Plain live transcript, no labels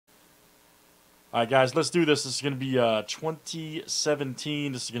All right, guys, let's do this. This is going to be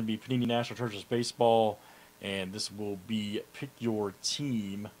 2017. This is going to be Panini National Treasures Baseball, and this will be Pick Your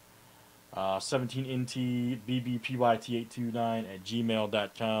Team. 17NTBBPYT829 at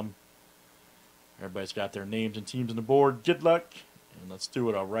gmail.com. Everybody's got their names and teams on the board. Good luck, and let's do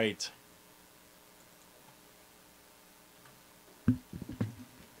it. All right.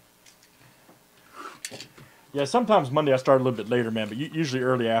 Yeah, sometimes Monday I start a little bit later, man, but usually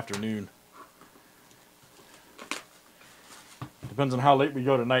early afternoon. Depends on how late we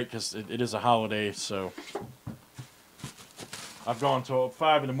go tonight, because it is a holiday, so I've gone till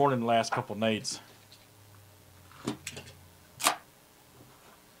 5 in the morning the last couple nights.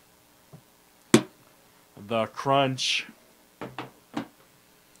 The crunch. All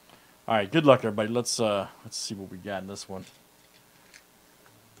right, good luck, everybody. Let's see what we got in this one.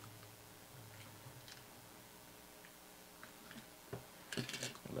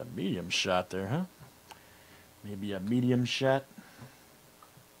 A medium shot there, huh? Maybe a medium shot.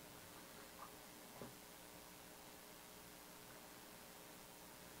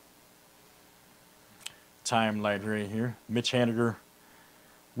 Timeline right here. Mitch Haniger.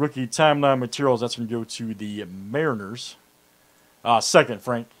 Rookie timeline materials. That's going to go to the Mariners. Second,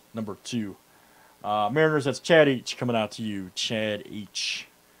 Frank. Number 2. Mariners, that's Chad H. coming out to you. Chad H.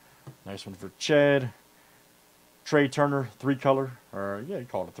 Nice one for Chad. Trey Turner, 3-color. Or, yeah, you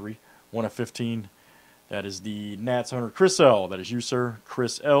call it a 3. 1 of 15. That is the Nats owner, Chris L. That is you, sir.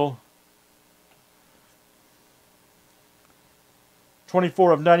 Chris L.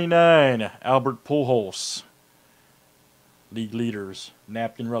 24 of 99. Albert Pujols. League leaders.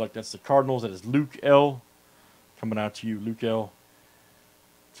 Napkin relic. That's the Cardinals. That is Luke L. Coming out to you, Luke L.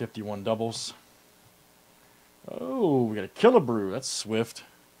 51 doubles. Oh, we got a Killer Brew. That's swift.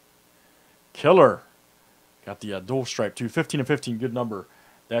 Killer. Got the dual stripe, too. 15 of 15. Good number.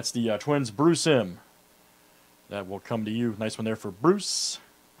 That's the Twins, Bruce M. That will come to you. Nice one there for Bruce.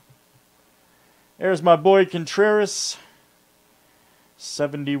 There's my boy Contreras.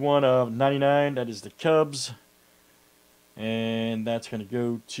 71 of 99. That is the Cubs. And that's going to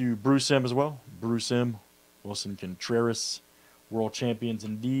go to Bruce M as well. Bruce M. Wilson Contreras. World champions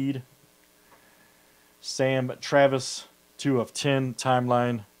indeed. Sam Travis. 2 of 10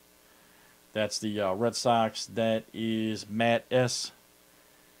 timeline. That's the Red Sox. That is Matt S.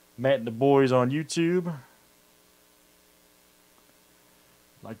 Matt and the boys on YouTube.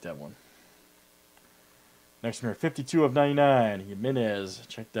 Like that one. Next one here, 52 of 99. Jimenez.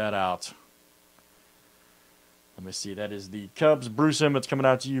 Check that out. Let me see. That is the Cubs. Bruce M. It's coming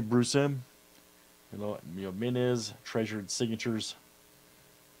out to you, Bruce M. Hello, Jimenez. Treasured signatures.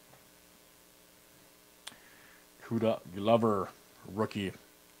 Kuda Glover. Rookie.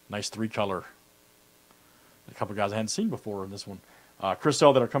 Nice 3-color. A couple guys I hadn't seen before in this one. Chris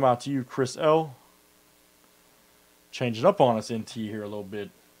L. that'll come out to you, Chris L. Change it up on us, NT, here a little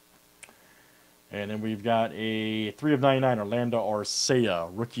bit. And then we've got a 3 of 99, Orlando Arcia.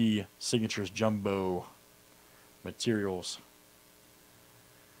 Rookie signatures jumbo materials.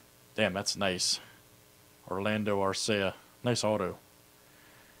 Damn, that's nice. Orlando Arcia. Nice auto.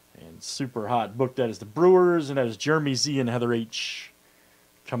 And super hot book. That is the Brewers, and that is Jeremy Z and Heather H.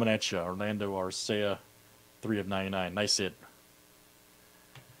 Coming at you. Orlando Arcia. 3 of 99. Nice hit.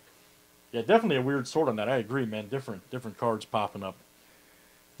 Yeah, definitely a weird sort on that. I agree, man. Different cards popping up.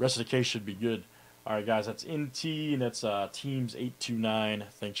 Rest of the case should be good. All right, guys, that's NT, and that's Teams 829.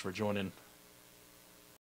 Thanks for joining.